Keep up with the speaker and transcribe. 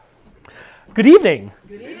Good evening.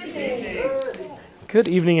 Good evening. Good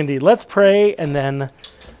evening indeed. Let's pray, and then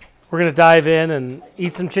we're going to dive in and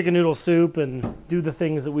eat some chicken noodle soup and do the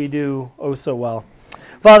things that we do oh so well.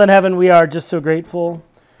 Father in heaven, we are just so grateful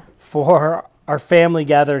for our family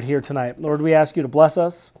gathered here tonight. Lord, we ask you to bless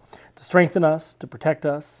us, to strengthen us, to protect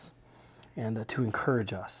us, and to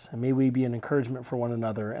encourage us. And may we be an encouragement for one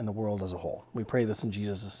another and the world as a whole. We pray this in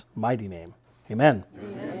Jesus' mighty name. Amen.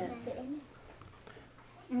 Amen.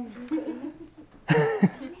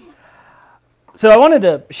 So I wanted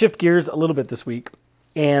to shift gears a little bit this week,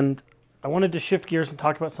 and I wanted to shift gears and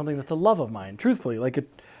talk about something that's a love of mine. Truthfully,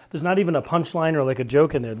 there's not even a punchline or like a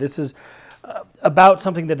joke in there. This is about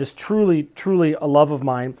something that is truly, truly a love of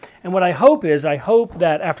mine. And what I hope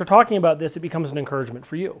that after talking about this, it becomes an encouragement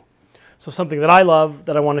for you. So something that I love,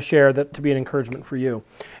 that I want to share, that to be an encouragement for you.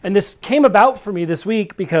 And this came about for me this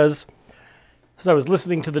week because as I was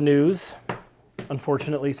listening to the news,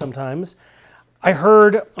 unfortunately sometimes, I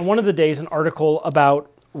heard on one of the days an article about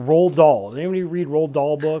Roald Dahl. Did anybody read Roald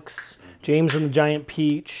Dahl books? James and the Giant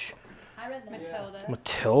Peach. I read Matilda.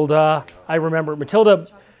 Matilda. I remember Matilda,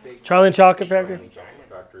 Charlie and Chocolate Factory.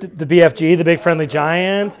 The BFG, the Big Friendly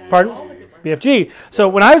Giant. Pardon? BFG. So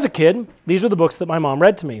when I was a kid, these were the books that my mom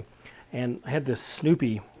read to me. And I had this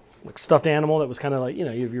Snoopy stuffed animal that was kind of like, you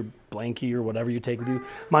have your blankie or whatever you take with you.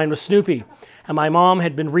 Mine was Snoopy. And my mom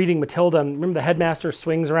had been reading Matilda, and remember the headmaster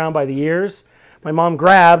swings around by the ears? My mom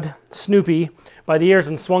grabbed Snoopy by the ears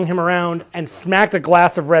and swung him around and smacked a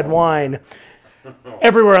glass of red wine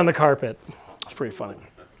everywhere on the carpet. It's pretty funny.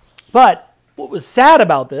 But what was sad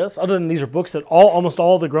about this, other than these are books that almost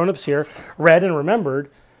all the grown-ups here read and remembered,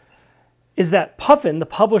 is that Puffin, the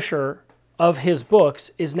publisher of his books,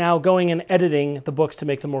 is now going and editing the books to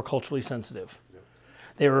make them more culturally sensitive.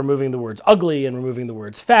 They were removing the words ugly and removing the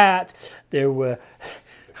words fat. There were...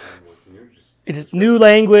 It's new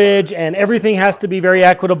language, and everything has to be very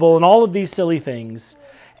equitable, and all of these silly things.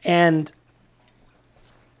 And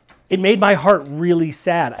it made my heart really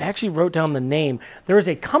sad. I actually wrote down the name. There is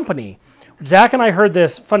a company. Zach and I heard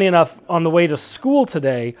this, funny enough, on the way to school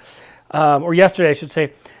today, or yesterday, I should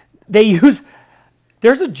say.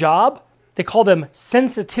 There's a job, they call them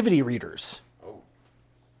sensitivity readers.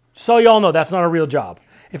 So y'all know that's not a real job.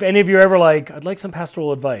 If any of you are ever like, I'd like some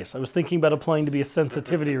pastoral advice. I was thinking about applying to be a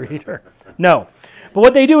sensitivity reader. No. But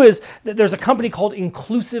what they do is, there's a company called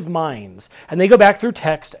Inclusive Minds, and they go back through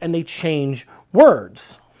text and they change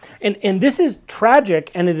words. And this is tragic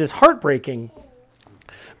and it is heartbreaking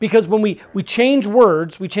because when we change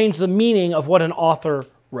words, we change the meaning of what an author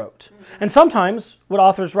wrote. And sometimes what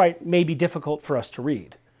authors write may be difficult for us to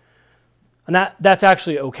read. And that's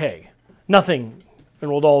actually okay. Nothing in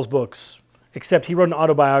Roald Dahl's books, except he wrote an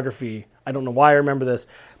autobiography. I don't know why I remember this,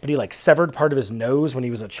 but he severed part of his nose when he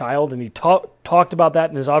was a child, and he talked about that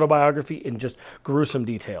in his autobiography in just gruesome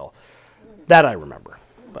detail. That I remember.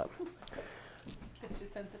 But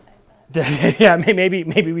yeah,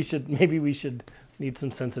 maybe we should need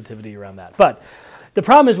some sensitivity around that. But the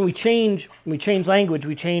problem is when we change language,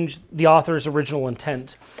 we change the author's original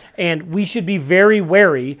intent. And we should be very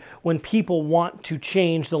wary when people want to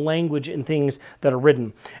change the language in things that are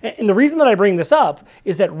written. And the reason that I bring this up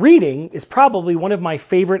is that reading is probably one of my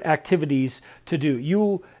favorite activities to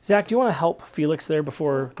do. Zach, do you want to help Felix there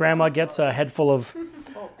before Grandma gets a head full of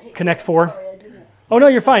Connect 4? Oh, no,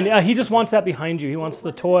 you're fine. He just wants that behind you. He wants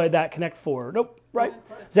the toy, that Connect 4. Nope, right?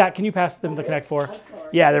 Zach, can you pass them the Connect 4?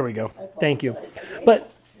 Yeah, there we go. Thank you.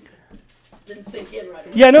 But Didn't sink in right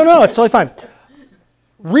away. yeah, no, it's totally fine.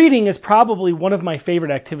 Reading is probably one of my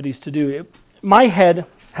favorite activities to do. My head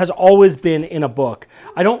has always been in a book.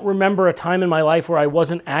 I don't remember a time in my life where I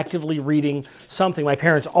wasn't actively reading something. My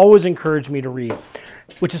parents always encouraged me to read,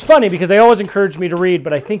 which is funny because they always encouraged me to read,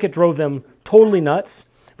 but I think it drove them totally nuts.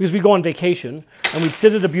 Because we'd go on vacation, and we'd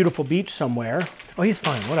sit at a beautiful beach somewhere. Oh, he's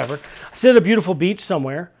fine, whatever. Sit at a beautiful beach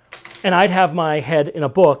somewhere, and I'd have my head in a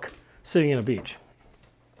book sitting in a beach.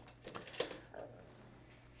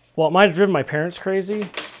 Well, it might have driven my parents crazy.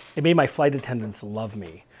 It made my flight attendants love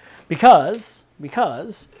me. Because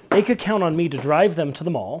they could count on me to drive them to the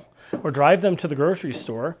mall or drive them to the grocery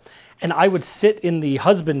store, and I would sit in the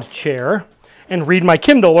husband chair and read my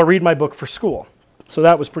Kindle or read my book for school. So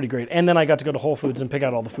that was pretty great. And then I got to go to Whole Foods and pick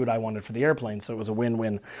out all the food I wanted for the airplane, so it was a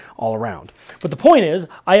win-win all around. But the point is,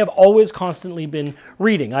 I have always constantly been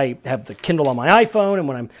reading. I have the Kindle on my iPhone, and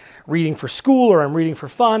when I'm reading for school or I'm reading for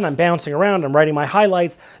fun, I'm bouncing around, I'm writing my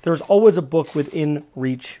highlights. There's always a book within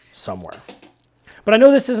reach somewhere. But I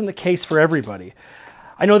know this isn't the case for everybody.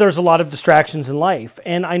 I know there's a lot of distractions in life,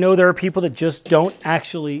 and I know there are people that just don't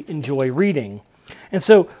actually enjoy reading. And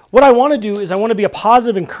so what I want to do is I want to be a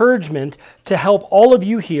positive encouragement to help all of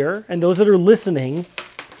you here and those that are listening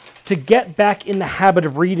to get back in the habit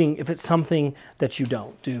of reading if it's something that you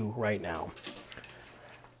don't do right now.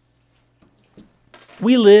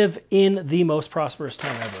 We live in the most prosperous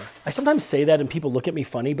time ever. I sometimes say that and people look at me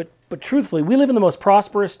funny, but truthfully, we live in the most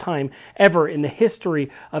prosperous time ever in the history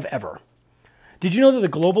of ever. Did you know that the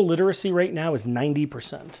global literacy rate now is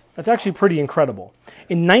 90%? That's actually pretty incredible.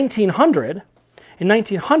 In 1900,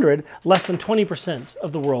 less than 20%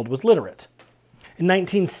 of the world was literate. In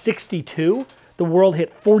 1962, the world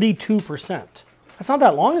hit 42%. That's not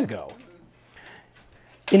that long ago.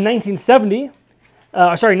 In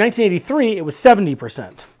 1983, it was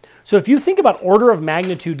 70%. So if you think about order of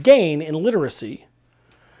magnitude gain in literacy,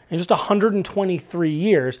 in just 123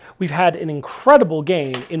 years, we've had an incredible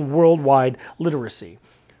gain in worldwide literacy.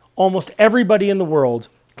 Almost everybody in the world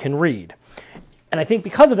can read. And I think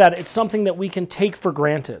because of that, it's something that we can take for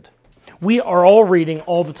granted. We are all reading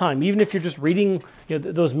all the time. Even if you're just reading,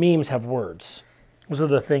 those memes have words. Those are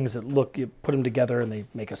the things that you put them together and they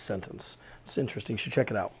make a sentence. It's interesting, you should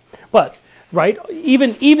check it out. But, right,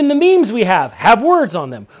 even the memes we have words on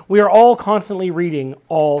them. We are all constantly reading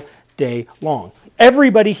all day long.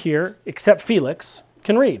 Everybody here, except Felix,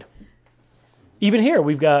 can read. Even here,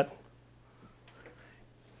 we've got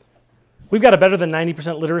a better than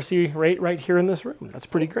 90% literacy rate right here in this room. That's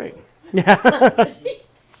pretty great. Yeah. I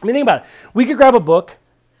mean, think about it. We could grab a book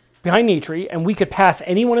behind Nitri, and we could pass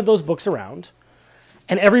any one of those books around,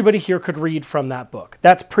 and everybody here could read from that book.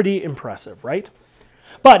 That's pretty impressive, right?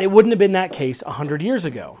 But it wouldn't have been that case 100 years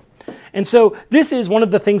ago. And so this is one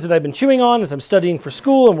of the things that I've been chewing on as I'm studying for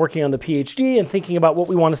school and working on the PhD and thinking about what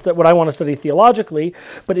I want to study theologically,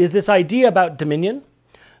 but is this idea about dominion.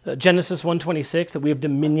 Genesis 1:26, that we have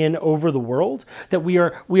dominion over the world, that we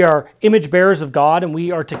are image bearers of God and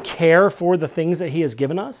we are to care for the things that He has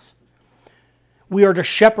given us. We are to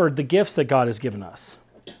shepherd the gifts that God has given us.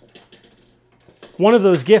 One of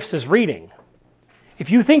those gifts is reading. If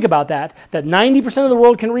you think about that 90% of the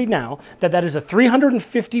world can read now, that is a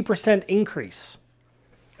 350% increase.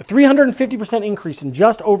 A 350% increase in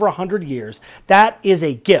just over 100 years. That is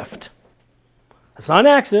a gift. That's not an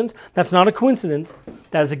accident. That's not a coincidence.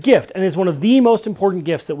 That is a gift, and is one of the most important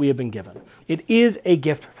gifts that we have been given. It is a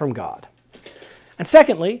gift from God. And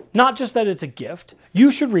secondly, not just that it's a gift,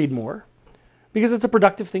 you should read more because it's a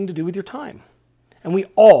productive thing to do with your time. And we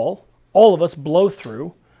all of us blow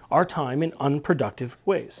through our time in unproductive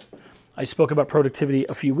ways. I spoke about productivity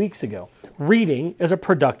a few weeks ago. Reading is a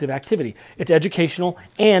productive activity. It's educational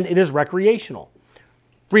and it is recreational.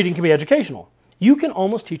 Reading can be educational. You can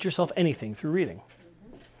almost teach yourself anything through reading.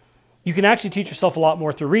 You can actually teach yourself a lot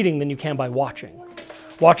more through reading than you can by watching.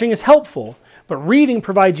 Watching is helpful, but reading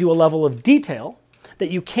provides you a level of detail that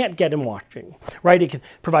you can't get in watching, right? It can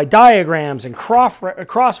provide diagrams and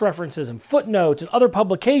cross references and footnotes and other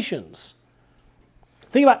publications.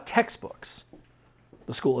 Think about textbooks.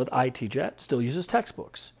 The school that I teach at still uses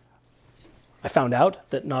textbooks. I found out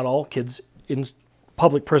that not all kids in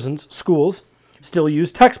public prisons, schools, still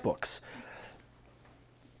use textbooks.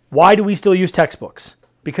 Why do we still use textbooks?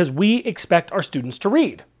 Because we expect our students to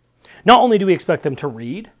read. Not only do we expect them to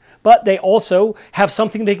read, but they also have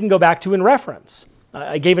something they can go back to and reference.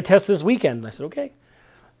 I gave a test this weekend, and I said, okay,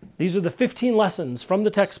 these are the 15 lessons from the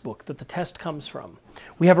textbook that the test comes from.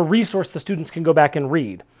 We have a resource the students can go back and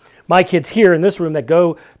read. My kids here in this room that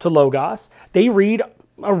go to Logos, they read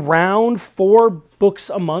around 4 books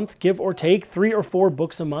a month, give or take, 3 or 4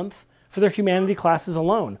 books a month for their humanity classes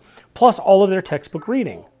alone, plus all of their textbook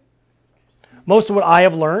reading. Most of what I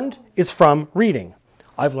have learned is from reading.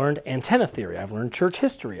 I've learned antenna theory, I've learned church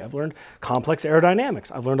history, I've learned complex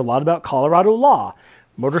aerodynamics, I've learned a lot about Colorado law,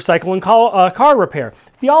 motorcycle and car repair,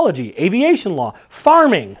 theology, aviation law,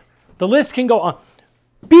 farming. The list can go on.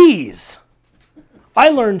 Bees. I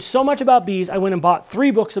learned so much about bees, I went and bought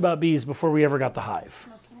 3 books about bees before we ever got the hive.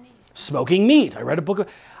 Smoking meat. I read a book of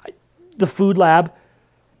the Food Lab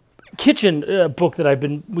kitchen book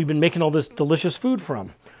that we've been making all this delicious food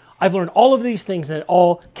from. I've learned all of these things, and it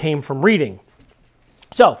all came from reading.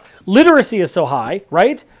 So, literacy is so high,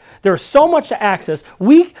 right? There's so much to access.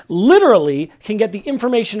 We literally can get the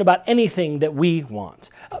information about anything that we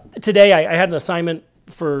want. Today, I had an assignment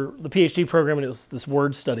for the PhD program, and it was this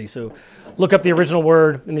word study. So look up the original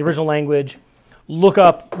word in the original language, look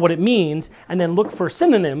up what it means, and then look for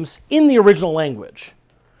synonyms in the original language.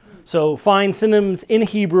 So find synonyms in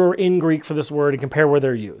Hebrew or in Greek for this word and compare where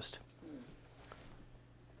they're used.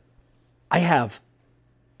 I have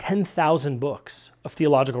 10,000 books of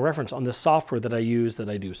theological reference on this software that I use, that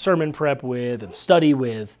I do sermon prep with and study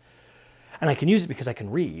with. And I can use it because I can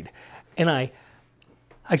read. And I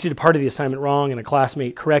I actually did part of the assignment wrong, and a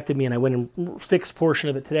classmate corrected me, and I went and fixed a portion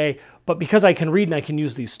of it today. But because I can read and I can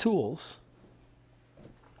use these tools,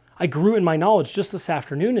 I grew in my knowledge just this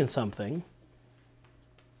afternoon in something.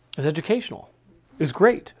 It was educational. It was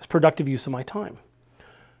great. It was productive use of my time.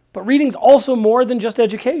 But reading's also more than just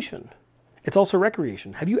education. It's also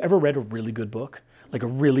recreation. Have you ever read a really good book? Like a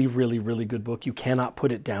really, really, really good book? You cannot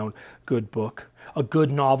put it down. Good book. A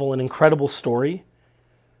good novel, an incredible story.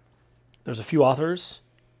 There's a few authors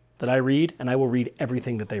that I read, and I will read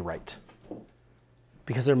everything that they write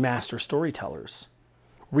because they're master storytellers.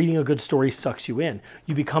 Reading a good story sucks you in.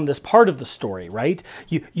 You become this part of the story, right?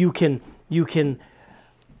 You can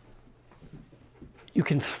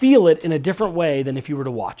feel it in a different way than if you were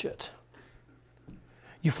to watch it.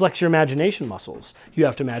 You flex your imagination muscles. You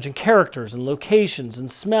have to imagine characters and locations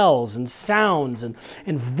and smells and sounds and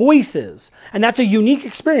voices. And that's a unique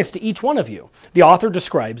experience to each one of you. The author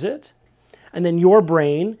describes it, and then your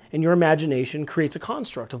brain and your imagination creates a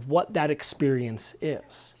construct of what that experience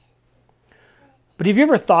is. But have you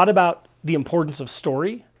ever thought about the importance of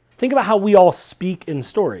story? Think about how we all speak in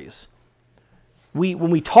stories.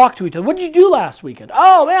 When we talk to each other, what did you do last weekend?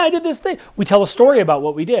 Oh man, I did this thing. We tell a story about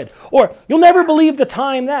what we did. Or you'll never believe the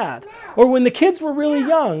time that. Or when the kids were really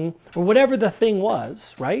young, or whatever the thing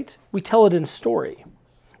was, right? We tell it in story.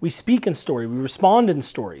 We speak in story. We respond in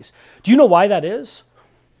stories. Do you know why that is?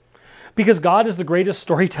 Because God is the greatest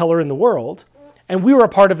storyteller in the world, and we are a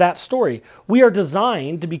part of that story. We are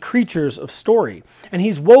designed to be creatures of story, and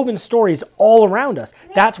He's woven stories all around us.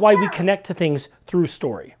 That's why we connect to things through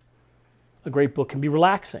story. A great book can be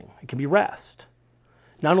relaxing. It can be rest.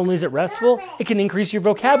 Not only is it restful, it can increase your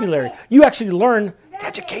vocabulary. You actually learn. It's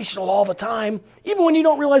educational all the time, even when you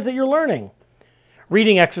don't realize that you're learning.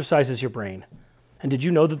 Reading exercises your brain. And did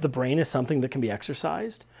you know that the brain is something that can be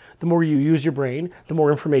exercised? The more you use your brain, the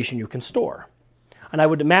more information you can store. And I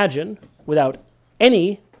would imagine, without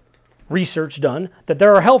any research done, that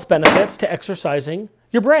there are health benefits to exercising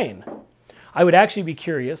your brain. I would actually be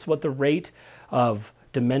curious what the rate of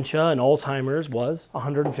dementia and Alzheimer's was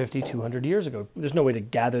 150, 200 years ago. There's no way to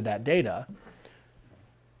gather that data.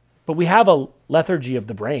 But we have a lethargy of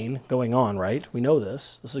the brain going on, right? We know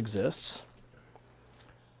this. This exists.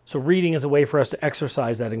 So reading is a way for us to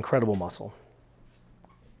exercise that incredible muscle.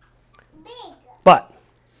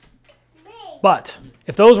 But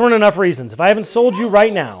if those weren't enough reasons, if I haven't sold you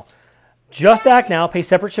right now, just act now, pay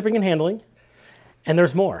separate shipping and handling, and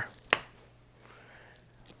there's more.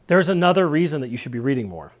 There's another reason that you should be reading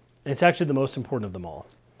more, and it's actually the most important of them all.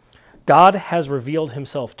 God has revealed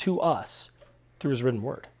Himself to us through His written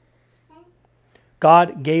word.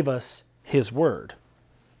 God gave us His word.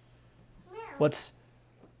 I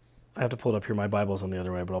have to pull it up here. My Bible's on the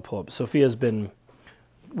other way, but I'll pull up. Sophia's been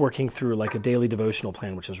working through like a daily devotional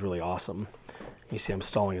plan, which is really awesome. You see I'm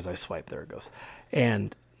stalling as I swipe. There it goes.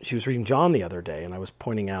 And she was reading John the other day, and I was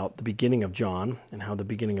pointing out the beginning of John and how the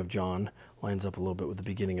beginning of John lines up a little bit with the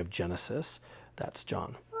beginning of Genesis. That's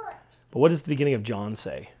John. But what does the beginning of John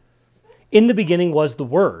say? In the beginning was the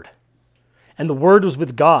Word, and the Word was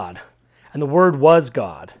with God, and the Word was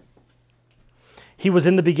God. He was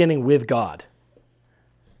in the beginning with God.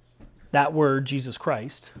 That Word, Jesus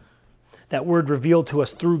Christ, that Word revealed to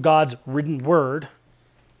us through God's written Word,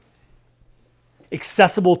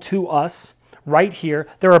 accessible to us right here.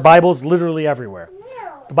 There are Bibles literally everywhere.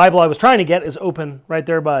 The Bible I was trying to get is open right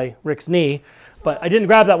there by Rick's knee, but I didn't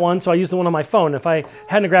grab that one, so I used the one on my phone. If I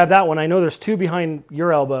hadn't grabbed that one, I know there's two behind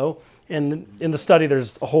your elbow, and in the study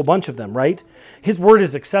there's a whole bunch of them, right? His Word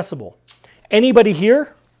is accessible. Anybody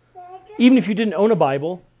here, even if you didn't own a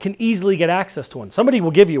Bible, can easily get access to one. Somebody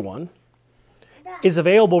will give you one. Is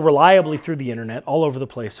available reliably through the internet all over the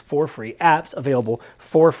place for free. Apps available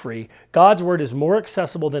for free. God's Word is more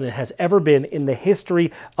accessible than it has ever been in the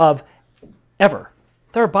history of ever.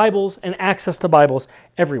 There are Bibles and access to Bibles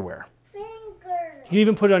everywhere. You can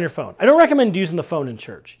even put it on your phone. I don't recommend using the phone in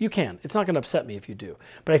church. You can. It's not going to upset me if you do.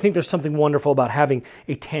 But I think there's something wonderful about having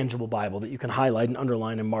a tangible Bible that you can highlight and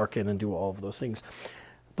underline and mark in and do all of those things.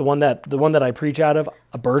 The one that I preach out of,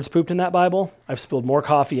 a bird's pooped in that Bible. I've spilled more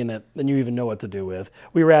coffee in it than you even know what to do with.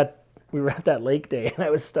 We were at that lake day, and I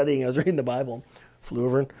was reading the Bible. Flew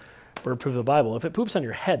over and bird pooped in the Bible. If it poops on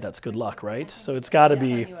your head, that's good luck, right? So it's got to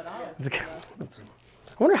be. I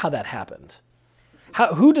wonder how that happened.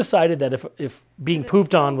 Who decided that if being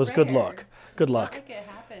pooped on was good luck? Good luck. It's not like it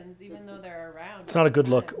happens, even though they're around. It's not a good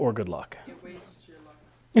look or good luck. It wastes your luck.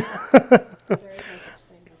 There is no such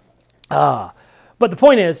thing as luck. But the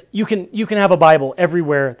point is, you can have a Bible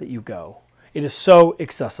everywhere that you go. It is so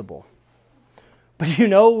accessible. But you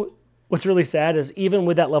know what's really sad is even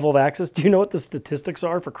with that level of access, do you know what the statistics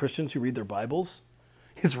are for Christians who read their Bibles?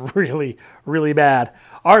 is really, really bad.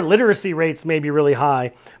 Our literacy rates may be really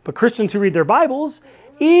high, but Christians who read their Bibles,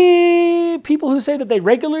 people who say that they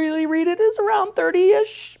regularly read it, is around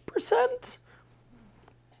 30-ish%.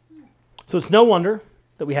 So it's no wonder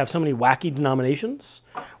that we have so many wacky denominations.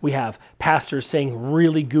 We have pastors saying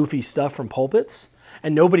really goofy stuff from pulpits,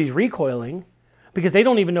 and nobody's recoiling because they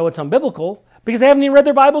don't even know it's unbiblical because they haven't even read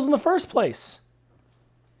their Bibles in the first place.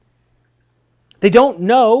 They don't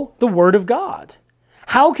know the Word of God.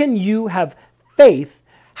 How can you have faith?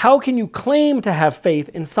 How can you claim to have faith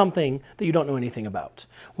in something that you don't know anything about?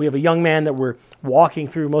 We have a young man that we're walking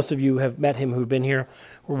through. Most of you have met him who've been here.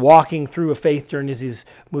 We're walking through a faith journey as he's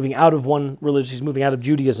moving out of one religion. He's moving out of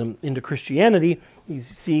Judaism into Christianity. He's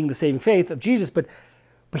seeing the saving faith of Jesus, but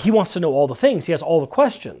he wants to know all the things. He has all the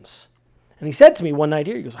questions. And he said to me one night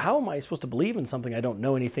here, he goes, how am I supposed to believe in something I don't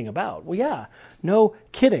know anything about? Well, yeah, no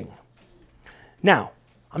kidding. Now,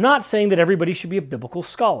 I'm not saying that everybody should be a biblical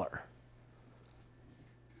scholar.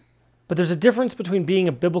 But there's a difference between being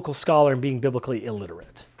a biblical scholar and being biblically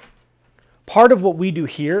illiterate. Part of what we do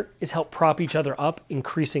here is help prop each other up,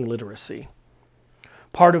 increasing literacy.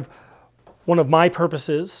 Part of one of my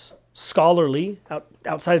purposes, scholarly,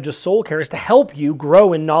 outside of just soul care, is to help you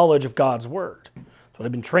grow in knowledge of God's Word. That's what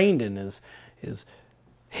I've been trained in is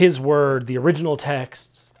His Word, the original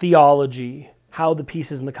texts, theology, how the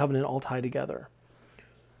pieces in the covenant all tie together.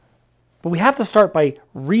 But we have to start by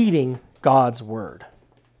reading God's Word.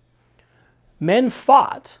 Men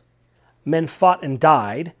fought and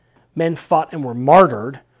died, men fought and were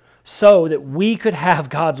martyred so that we could have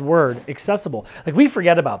God's Word accessible. Like, we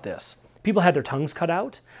forget about this. People had their tongues cut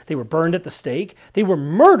out. They were burned at the stake. They were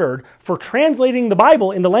murdered for translating the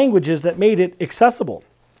Bible in the languages that made it accessible.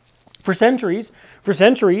 For centuries,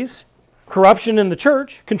 corruption in the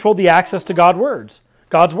church controlled the access to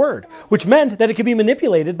God's Word, which meant that it could be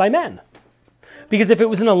manipulated by men. Because if it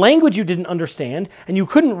was in a language you didn't understand and you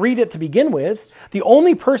couldn't read it to begin with, the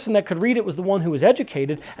only person that could read it was the one who was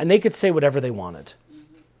educated, and they could say whatever they wanted.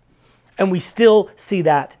 And we still see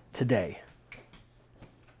that today.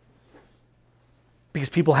 Because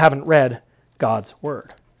people haven't read God's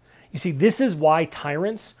Word. You see, this is why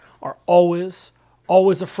tyrants are always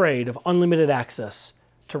afraid of unlimited access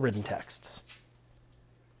to written texts.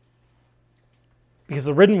 Because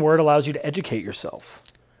the written Word allows you to educate yourself,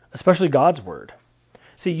 especially God's Word.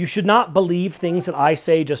 See, you should not believe things that I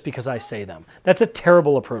say just because I say them. That's a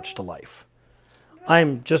terrible approach to life.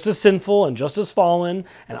 I'm just as sinful and just as fallen,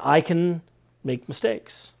 and I can make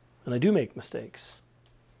mistakes. And I do make mistakes.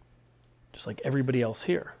 Just like everybody else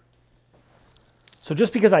here. So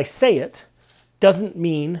just because I say it doesn't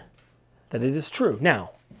mean that it is true.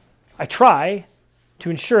 Now, I try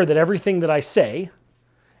to ensure that everything that I say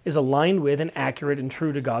is aligned with and accurate and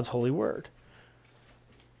true to God's holy Word.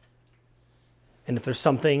 And if there's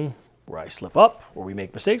something where I slip up or we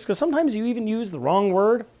make mistakes, because sometimes you even use the wrong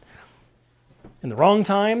word in the wrong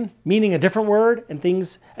time, meaning a different word, and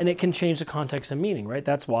it can change the context and meaning, right?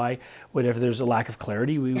 That's why whenever there's a lack of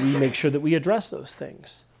clarity, we make sure that we address those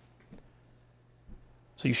things.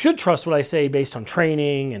 So you should trust what I say based on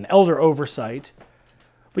training and elder oversight,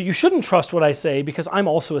 but you shouldn't trust what I say because I'm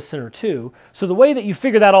also a sinner too. So the way that you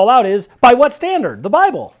figure that all out is, by what standard? The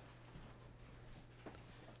Bible.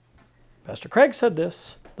 Pastor Craig said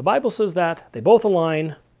this. The Bible says that. They both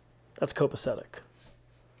align. That's copacetic.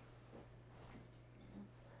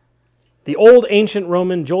 The old ancient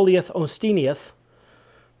Roman Jolieth Ostinius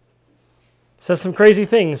says some crazy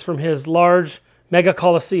things from his large mega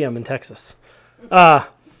coliseum in Texas. I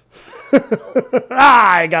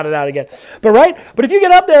got it out again. But if you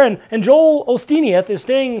get up there and Joel Ostinius is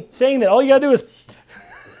saying that all you got to do is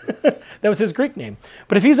that was his Greek name.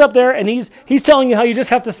 But if he's up there and he's telling you how you just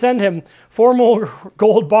have to send him 4 more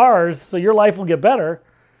gold bars so your life will get better,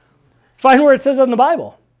 find where it says that in the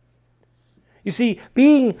Bible. You see,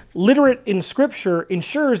 being literate in Scripture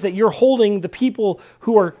ensures that you're holding the people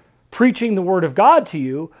who are preaching the Word of God to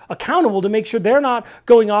you accountable to make sure they're not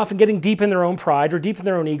going off and getting deep in their own pride or deep in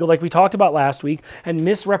their own ego like we talked about last week and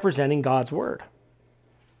misrepresenting God's Word.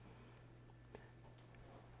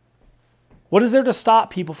 What is there to stop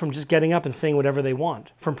people from just getting up and saying whatever they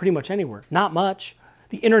want from pretty much anywhere? Not much.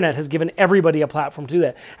 The internet has given everybody a platform to do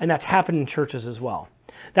that, and that's happened in churches as well.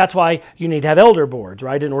 That's why you need to have elder boards,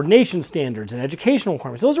 right, and ordination standards and educational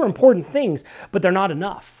requirements. Those are important things, but they're not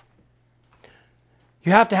enough.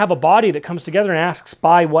 You have to have a body that comes together and asks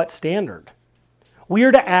by what standard. We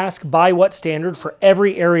are to ask by what standard for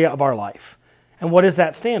every area of our life. And what is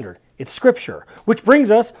that standard? It's Scripture, which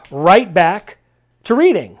brings us right back to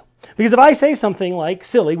reading. Because if I say something like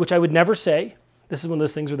silly, which I would never say, this is one of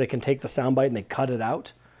those things where they can take the soundbite and they cut it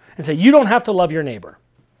out and say, you don't have to love your neighbor.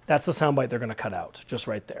 That's the soundbite they're going to cut out, just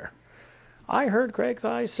right there. I heard Craig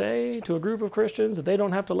Thigh say to a group of Christians that they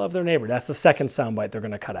don't have to love their neighbor. That's the second soundbite they're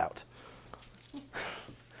going to cut out.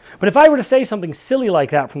 But if I were to say something silly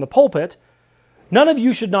like that from the pulpit, none of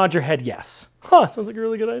you should nod your head yes. Sounds like a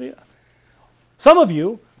really good idea. Some of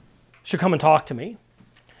you should come and talk to me.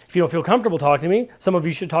 If you don't feel comfortable talking to me, some of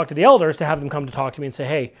you should talk to the elders to have them come to talk to me and say,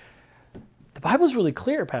 hey, the Bible's really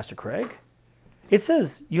clear, Pastor Craig. It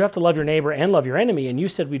says you have to love your neighbor and love your enemy, and you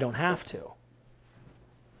said we don't have to.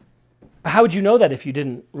 But how would you know that if you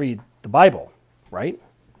didn't read the Bible, right?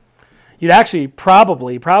 You'd actually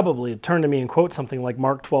probably turn to me and quote something like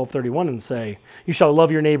Mark 12:31 and say, you shall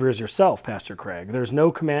love your neighbor as yourself, Pastor Craig. There's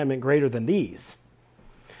no commandment greater than these.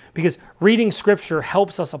 Because reading Scripture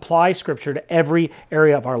helps us apply Scripture to every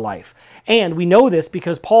area of our life. And we know this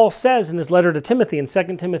because Paul says in his letter to Timothy in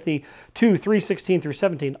 2 Timothy 2, 3:16 through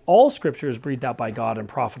 17, all Scripture is breathed out by God and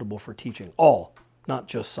profitable for teaching. All, not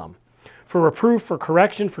just some. For reproof, for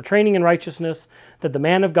correction, for training in righteousness, that the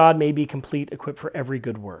man of God may be complete, equipped for every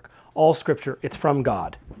good work. All Scripture, it's from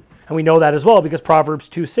God. And we know that as well because Proverbs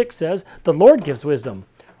 2:6 says, the Lord gives wisdom.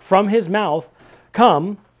 From his mouth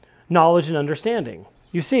come knowledge and understanding.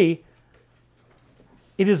 You see,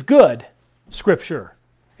 it is good, Scripture.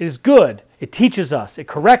 It is good. It teaches us. It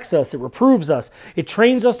corrects us. It reproves us. It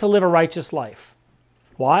trains us to live a righteous life.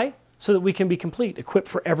 Why? So that we can be complete, equipped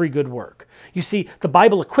for every good work. You see, the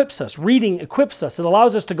Bible equips us. Reading equips us. It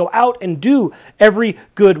allows us to go out and do every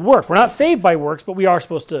good work. We're not saved by works, but we are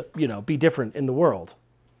supposed to, be different in the world.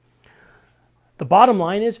 The bottom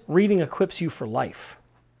line is reading equips you for life.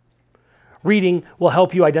 Reading will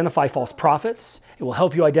help you identify false prophets. It will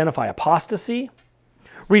help you identify apostasy.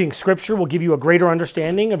 Reading Scripture will give you a greater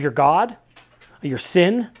understanding of your God, of your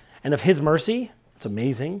sin, and of His mercy. It's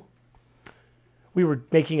amazing. We were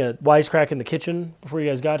making a wisecrack in the kitchen before you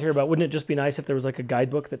guys got here about wouldn't it just be nice if there was like a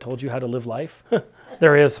guidebook that told you how to live life?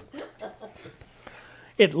 There is.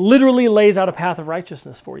 It literally lays out a path of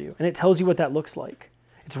righteousness for you, and it tells you what that looks like.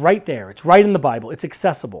 It's right there. It's right in the Bible. It's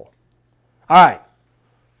accessible. All right.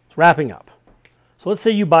 Wrapping up. So let's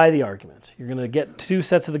say you buy the argument. You're going to get 2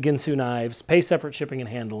 sets of the Ginsu knives, pay separate shipping and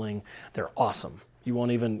handling. They're awesome.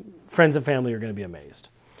 Friends and family are going to be amazed.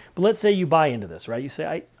 But let's say you buy into this, right? You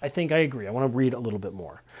say, I think I agree. I want to read a little bit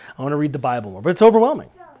more. I want to read the Bible more. But it's overwhelming.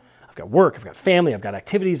 I've got work, I've got family, I've got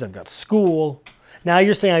activities, I've got school. Now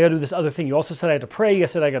you're saying I got to do this other thing. You also said I had to pray. You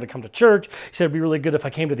said I got to come to church. You said it'd be really good if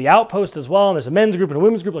I came to the Outpost as well. And there's a men's group and a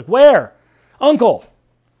women's group. Like, where? Uncle.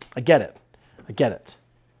 I get it.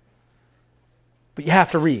 But you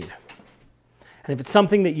have to read. And if it's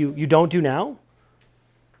something that you don't do now,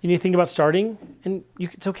 you need to think about starting. And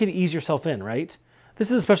it's okay to ease yourself in, right?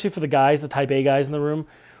 This is especially for the guys, the type A guys in the room.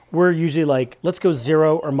 We're usually like, let's go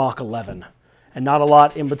 0 or Mach 11. And not a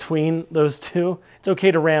lot in between those two. It's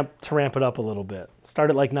okay to ramp it up a little bit. Start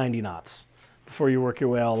at like 90 knots before you work your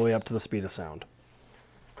way all the way up to the speed of sound.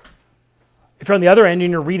 If you're on the other end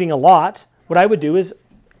and you're reading a lot, what I would do is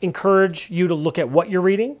encourage you to look at what you're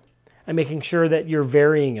reading and making sure that you're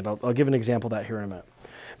varying it. I'll give an example of that here in a minute.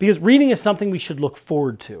 Because reading is something we should look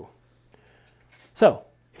forward to. So,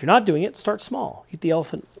 if you're not doing it, start small. Eat the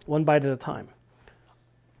elephant one bite at a time.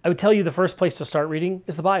 I would tell you the first place to start reading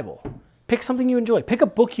is the Bible. Pick something you enjoy. Pick a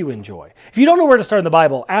book you enjoy. If you don't know where to start in the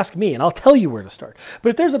Bible, ask me and I'll tell you where to start. But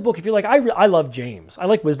if there's a book, if you're like, I love James. I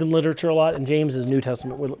like wisdom literature a lot, and James is New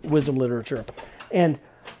Testament wisdom literature. And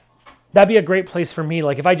that'd be a great place for me.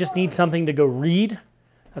 Like if I just need something to go read,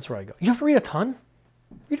 that's where I go. You have to read a ton.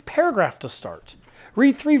 Read a paragraph to start.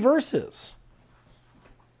 Read 3 verses.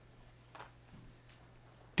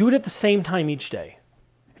 Do it at the same time each day.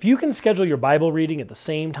 If you can schedule your Bible reading at the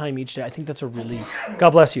same time each day, I think that's God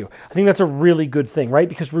bless you. I think that's a really good thing, right?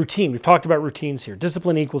 Because routine, we've talked about routines here.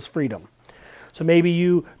 Discipline equals freedom. So maybe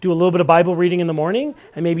you do a little bit of Bible reading in the morning,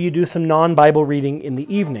 and maybe you do some non-Bible reading in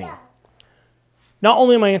the evening. Not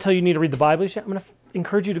only am I going to tell you need to read the Bible, I'm going to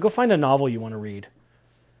encourage you to go find a novel you want to read.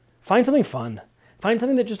 Find something fun. Find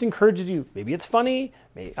something that just encourages you. Maybe it's funny.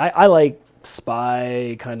 I like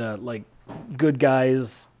spy, kind of like good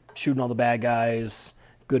guys shooting all the bad guys,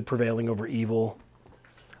 good prevailing over evil.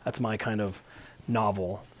 That's my kind of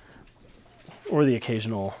novel. Or the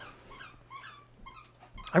occasional.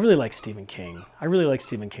 I really like Stephen King. I really like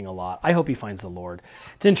Stephen King a lot. I hope he finds the Lord.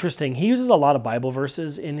 It's interesting. He uses a lot of Bible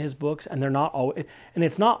verses in his books, and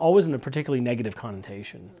it's not always in a particularly negative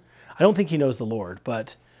connotation. I don't think he knows the Lord,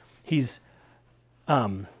 but he's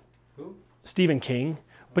Stephen King.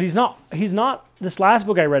 But he's not. This last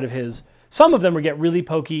book I read of his, some of them get really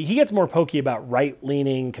pokey. He gets more pokey about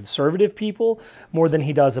right-leaning conservative people more than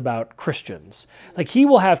he does about Christians. Like he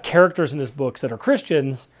will have characters in his books that are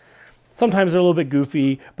Christians, Sometimes they're a little bit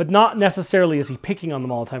goofy, but not necessarily is he picking on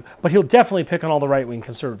them all the time. But he'll definitely pick on all the right-wing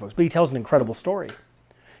conservative folks. But he tells an incredible story.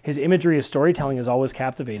 His imagery, his storytelling has always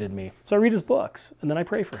captivated me. So I read his books, and then I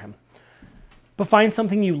pray for him. But find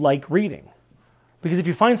something you like reading. Because if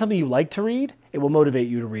you find something you like to read, it will motivate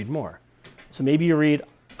you to read more. So maybe you read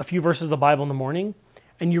a few verses of the Bible in the morning,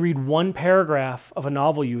 and you read one paragraph of a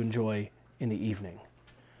novel you enjoy in the evening.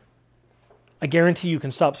 I guarantee you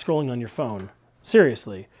can stop scrolling on your phone,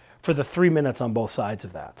 seriously, for the 3 minutes on both sides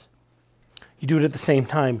of that. You do it at the same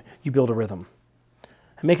time, you build a rhythm.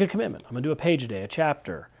 And make a commitment. I'm going to do a page a day, a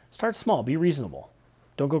chapter. Start small, be reasonable.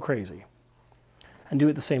 Don't go crazy. And do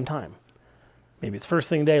it at the same time. Maybe it's first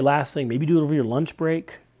thing day, last thing. Maybe do it over your lunch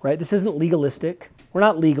break, right? This isn't legalistic. We're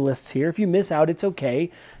not legalists here. If you miss out, it's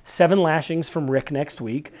okay. 7 lashings from Rick next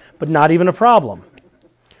week, but not even a problem.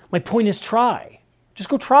 My point is try. Just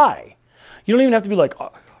go try. You don't even have to be like,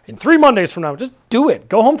 oh, in 3 Mondays from now, just do it.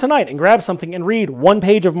 Go home tonight and grab something and read 1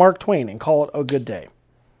 page of Mark Twain and call it a good day.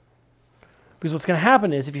 Because what's going to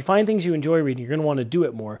happen is if you find things you enjoy reading, you're going to want to do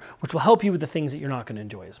it more, which will help you with the things that you're not going to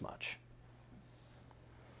enjoy as much.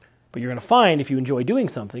 But you're going to find if you enjoy doing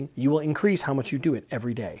something, you will increase how much you do it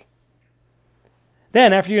every day.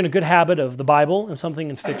 Then, after you're in a good habit of the Bible and something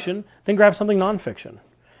in fiction, then grab something nonfiction.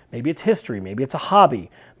 Maybe it's history, maybe it's a hobby,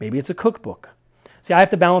 maybe it's a cookbook. See, I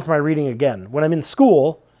have to balance my reading again. When I'm in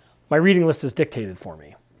school, my reading list is dictated for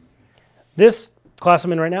me. This class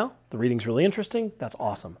I'm in right now, the reading's really interesting. That's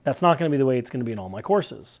awesome. That's not going to be the way it's going to be in all my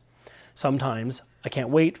courses. Sometimes I can't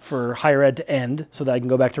wait for higher ed to end so that I can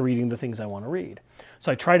go back to reading the things I want to read.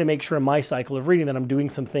 So I try to make sure in my cycle of reading that I'm doing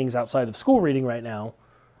some things outside of school reading right now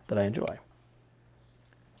that I enjoy.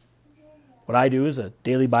 What I do is a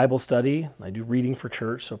daily Bible study. I do reading for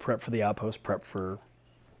church, so prep for the Outpost, prep for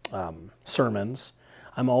sermons.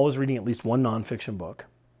 I'm always reading at least one nonfiction book.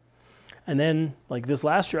 And then, like this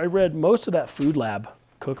last year, I read most of that Food Lab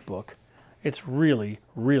cookbook. It's really,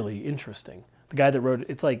 really interesting. The guy that wrote it,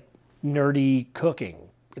 it's like nerdy cooking.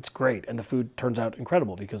 It's great, and the food turns out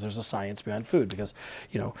incredible because there's a science behind food because,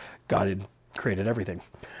 God had created everything.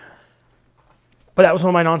 But that was one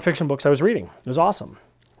of my nonfiction books I was reading. It was awesome.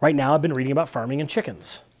 Right now, I've been reading about farming and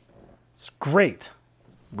chickens. It's great.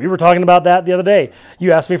 We were talking about that the other day.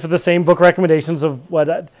 You asked me for the same book recommendations of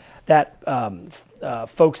what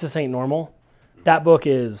Folks This Ain't Normal. That book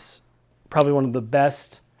is probably one of the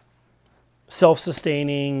best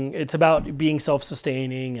self-sustaining. It's about being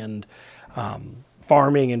self-sustaining and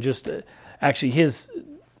farming and just actually this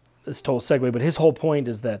total segue, but his whole point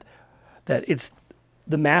is that it's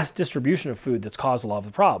the mass distribution of food that's caused a lot of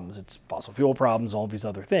the problems. It's fossil fuel problems, all these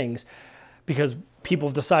other things, because people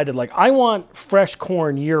have decided, like, I want fresh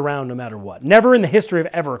corn year-round no matter what. Never in the history of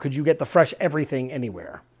ever could you get the fresh everything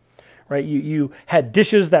anywhere, right? You had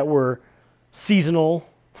dishes that were seasonal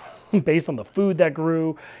based on the food that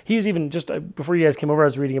grew. He was even just, before you guys came over, I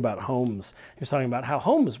was reading about homes. He was talking about how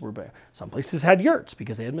homes were, some places had yurts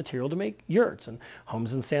because they had material to make yurts, and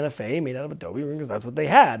homes in Santa Fe made out of adobe because that's what they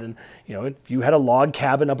had. And, if you had a log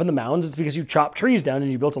cabin up in the mountains, it's because you chopped trees down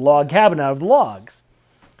and you built a log cabin out of the logs.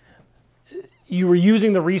 You were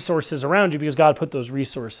using the resources around you because God put those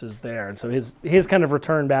resources there. And so his kind of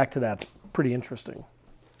return back to that's pretty interesting.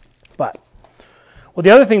 Well,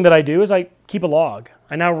 the other thing that I do is I keep a log.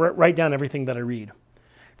 I now write down everything that I read.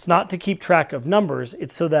 It's not to keep track of numbers.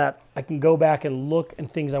 It's so that I can go back and look at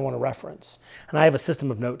things I want to reference. And I have a system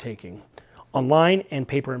of note-taking online and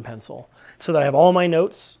paper and pencil so that I have all my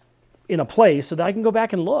notes in a place so that I can go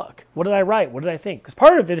back and look. What did I write? What did I think? Because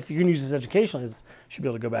part of it, if you're going to use this educationally, is you should be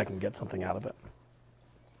able to go back and get something out of it.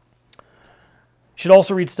 You should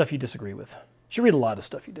also read stuff you disagree with. You should read a lot of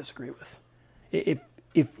stuff you disagree with.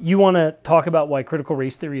 If you want to talk about why critical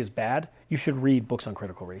race theory is bad, you should read books on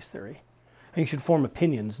critical race theory. And you should form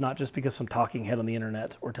opinions, not just because some talking head on the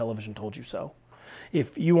internet or television told you so.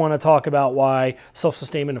 If you want to talk about why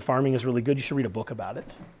self-sustainment and farming is really good, you should read a book about it.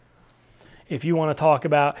 If you want to talk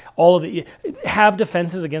about have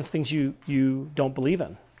defenses against things you don't believe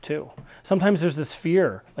in, too. Sometimes there's this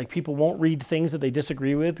fear, like people won't read things that they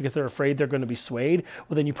disagree with because they're afraid they're going to be swayed.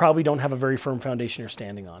 Well, then you probably don't have a very firm foundation you're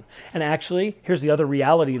standing on. And actually, here's the other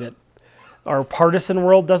reality that our partisan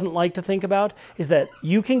world doesn't like to think about, is that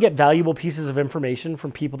you can get valuable pieces of information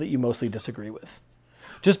from people that you mostly disagree with.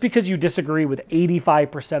 Just because you disagree with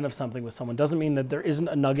 85% of something with someone doesn't mean that there isn't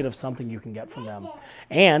a nugget of something you can get from them.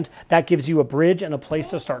 And that gives you a bridge and a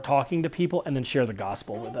place to start talking to people and then share the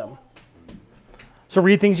gospel with them. So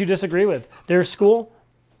read things you disagree with. There's school.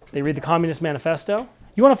 They read the Communist Manifesto.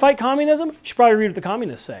 You want to fight communism? You should probably read what the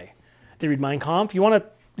communists say. They read Mein Kampf. You want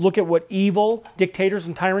to look at what evil dictators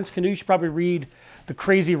and tyrants can do? You should probably read the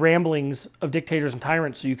crazy ramblings of dictators and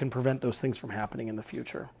tyrants so you can prevent those things from happening in the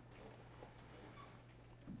future.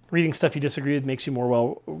 Reading stuff you disagree with makes you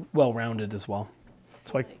more well-rounded as well.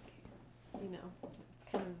 That's why. It's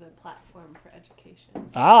kind of the platform for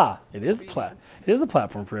education. It is the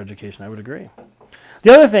platform for education. I would agree.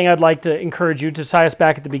 The other thing I'd like to encourage you to tie us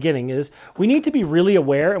back at the beginning is we need to be really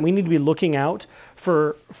aware and we need to be looking out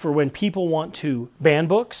for when people want to ban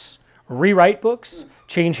books, rewrite books,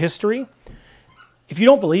 change history. If you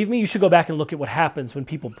don't believe me, you should go back and look at what happens when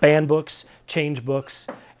people ban books, change books,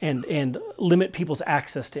 and limit people's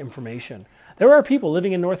access to information. There are people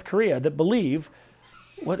living in North Korea that believe,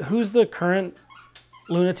 who's the current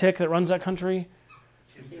lunatic that runs that country?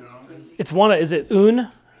 It's is it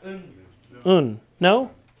Un?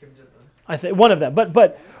 No? I think one of them.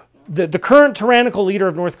 But the current tyrannical leader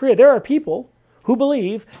of North Korea, there are people who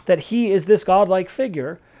believe that he is this godlike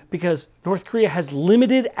figure because North Korea has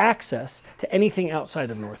limited access to anything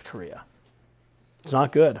outside of North Korea. It's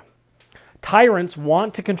not good. Tyrants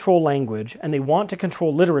want to control language and they want to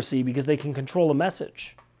control literacy because they can control a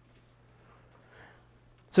message.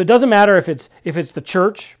 So it doesn't matter if it's the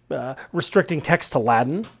church restricting text to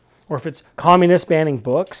Latin, or if it's communists banning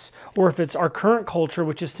books, or if it's our current culture,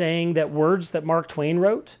 which is saying that words that Mark Twain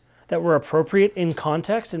wrote that were appropriate in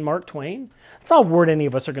context in Mark Twain, it's not a word any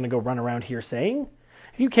of us are going to go run around here saying.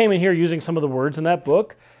 If you came in here using some of the words in that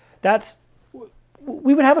book,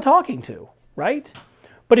 we would have a talking to, right?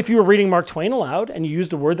 But if you were reading Mark Twain aloud and you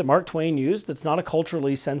used a word that Mark Twain used, that's not a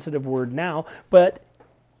culturally sensitive word now, but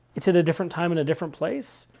it's at a different time and a different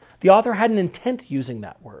place, the author had an intent using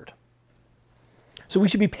that word. So we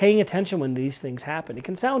should be paying attention when these things happen. It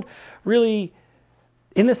can sound really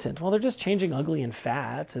innocent. Well, they're just changing ugly and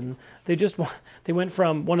fat, and they went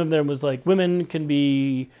from, one of them was like, women can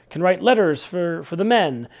write letters for the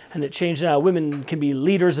men, and it changed now women can be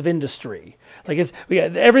leaders of industry. Like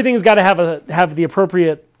everything's got to have the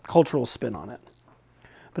appropriate cultural spin on it.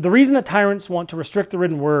 But the reason that tyrants want to restrict the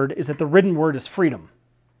written word is that the written word is freedom.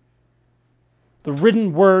 The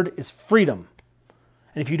written word is freedom.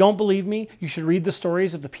 And if you don't believe me, you should read the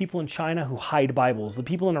stories of the people in China who hide Bibles, the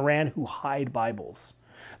people in Iran who hide Bibles,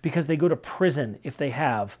 because they go to prison if they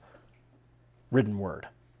have written word.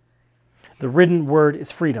 The written word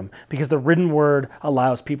is freedom, because the written word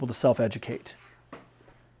allows people to self-educate.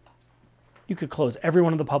 You could close every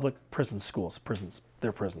one of the public prisons.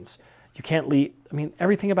 They're prisons. You can't leave,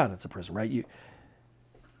 everything about it's a prison, right? You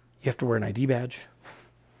have to wear an ID badge.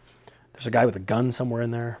 There's a guy with a gun somewhere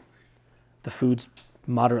in there. The food's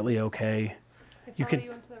moderately okay. They follow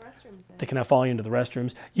you into the restrooms then. They can follow you into the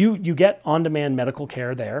restrooms. You get on-demand medical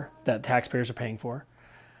care there that taxpayers are paying for.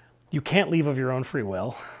 You can't leave of your own free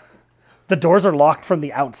will. The doors are locked from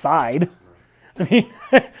the outside.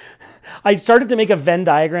 I started to make a Venn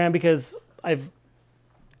diagram because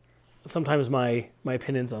sometimes my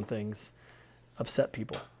opinions on things upset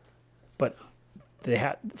people. But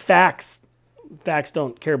facts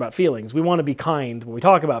don't care about feelings. We want to be kind when we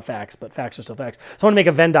talk about facts, but facts are still facts. So I want to make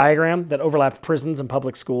a Venn diagram that overlapped prisons and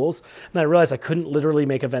public schools. And I realized I couldn't literally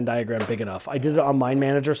make a Venn diagram big enough. I did it on Mind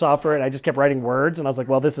Manager software, and I just kept writing words, and I was like,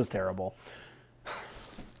 well, this is terrible.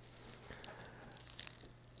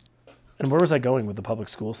 And where was I going with the public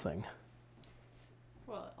schools thing?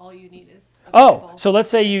 Well, all you need is a Bible. So let's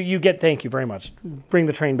say you get, thank you very much. Bring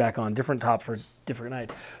the train back on, different top for different night.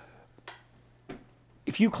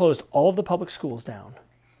 If you closed all of the public schools down,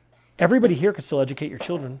 everybody here could still educate your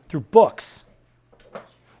children through books.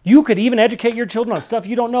 You could even educate your children on stuff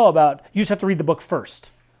you don't know about. You just have to read the book first.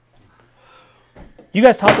 You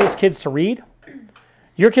guys taught those kids to read.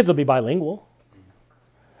 Your kids will be bilingual.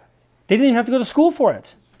 They didn't even have to go to school for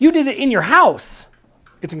it. You did it in your house.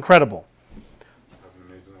 It's incredible.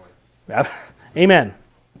 Amen.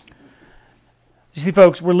 You see,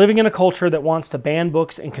 folks, we're living in a culture that wants to ban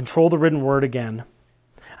books and control the written word again.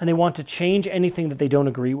 And they want to change anything that they don't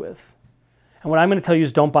agree with. And what I'm going to tell you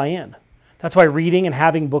is don't buy in. That's why reading and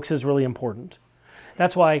having books is really important.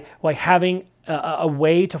 That's why having a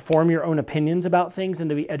way to form your own opinions about things and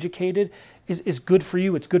to be educated is good for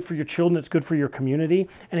you. It's good for your children. It's good for your community.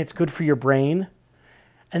 And it's good for your brain.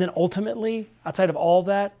 And then ultimately, outside of all of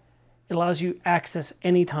that, it allows you access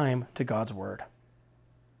anytime to God's word.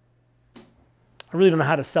 I really don't know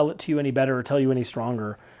how to sell it to you any better or tell you any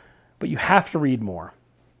stronger, but you have to read more.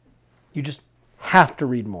 You just have to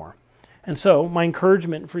read more. And so my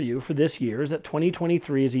encouragement for you for this year is that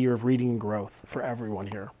 2023 is a year of reading and growth for everyone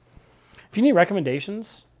here. If you need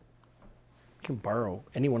recommendations, you can borrow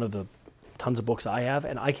any one of the tons of books I have,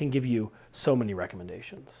 and I can give you so many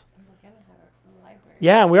recommendations. We're going to have a library.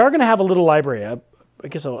 Yeah, we are going to have a little library. I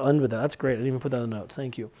guess I'll end with that. That's great. I didn't even put that in the notes.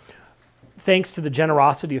 Thank you. thanks to the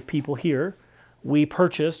generosity of people here, we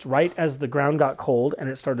purchased, right as the ground got cold and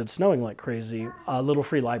it started snowing like crazy, a little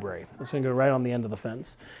free library. It's going to go right on the end of the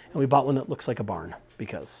fence. And we bought one that looks like a barn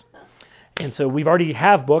because. And so we've already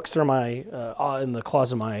have books in the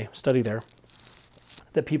closet of my study there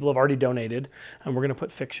that people have already donated. And we're going to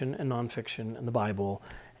put fiction and nonfiction and the Bible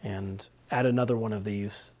and add another one of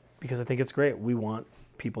these because I think it's great. We want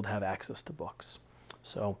people to have access to books.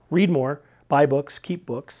 So read more, buy books, keep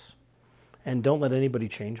books, and don't let anybody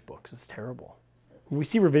change books. It's terrible. We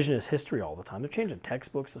see revisionist history all the time. They're changing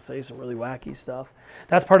textbooks to say some really wacky stuff.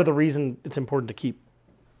 That's part of the reason it's important to keep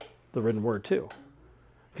the written word too.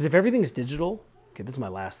 Because if everything's digital, okay, this is my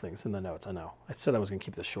last thing. It's in the notes, I know. I said I was going to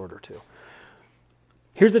keep this shorter too.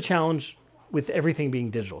 Here's the challenge with everything being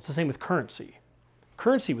digital. It's the same with currency.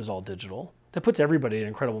 Currency was all digital. That puts everybody at an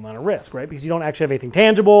incredible amount of risk, right? Because you don't actually have anything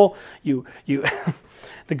tangible.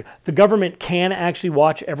 The government can actually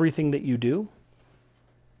watch everything that you do.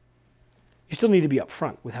 You still need to be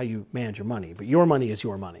upfront with how you manage your money, but your money is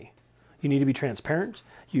your money. You need to be transparent.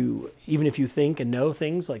 Even if you think and know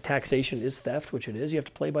things like taxation is theft, which it is, you have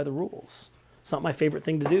to play by the rules. It's not my favorite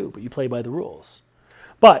thing to do, but you play by the rules.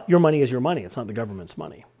 But your money is your money. It's not the government's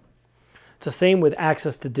money. It's the same with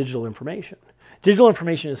access to digital information. Digital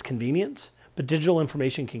information is convenient, but digital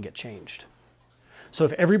information can get changed. So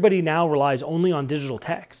if everybody now relies only on digital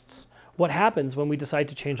texts, what happens when we decide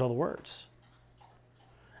to change all the words?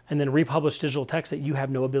 And then republish digital text that you have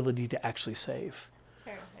no ability to actually save.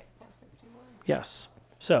 Yes.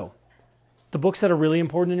 So the books that are really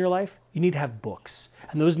important in your life, you need to have books.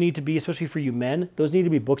 And those need to be, especially for you men, those need to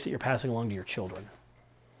be books that you're passing along to your children.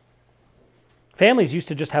 Families used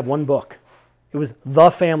to just have one book. It was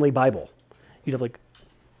the family Bible. You'd have like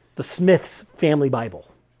the Smith's family Bible.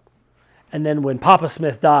 And then when Papa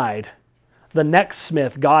Smith died, the next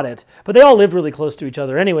Smith got it. But they all lived really close to each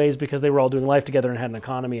other anyways because they were all doing life together and had an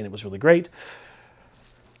economy and it was really great.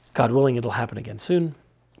 God willing, it'll happen again soon.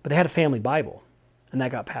 But they had a family Bible and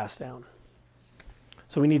that got passed down.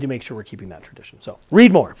 So we need to make sure we're keeping that tradition. So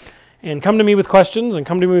read more and come to me with questions and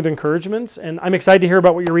come to me with encouragements. And I'm excited to hear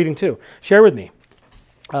about what you're reading too. Share with me.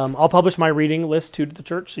 I'll publish my reading list too to the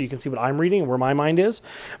church so you can see what I'm reading and where my mind is.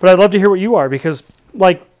 But I'd love to hear what you are because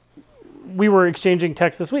like we were exchanging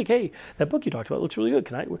texts this week. Hey, that book you talked about looks really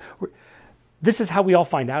good. This is how we all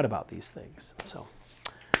find out about these things. So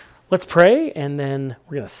let's pray and then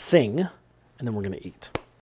we're going to sing and then we're going to eat.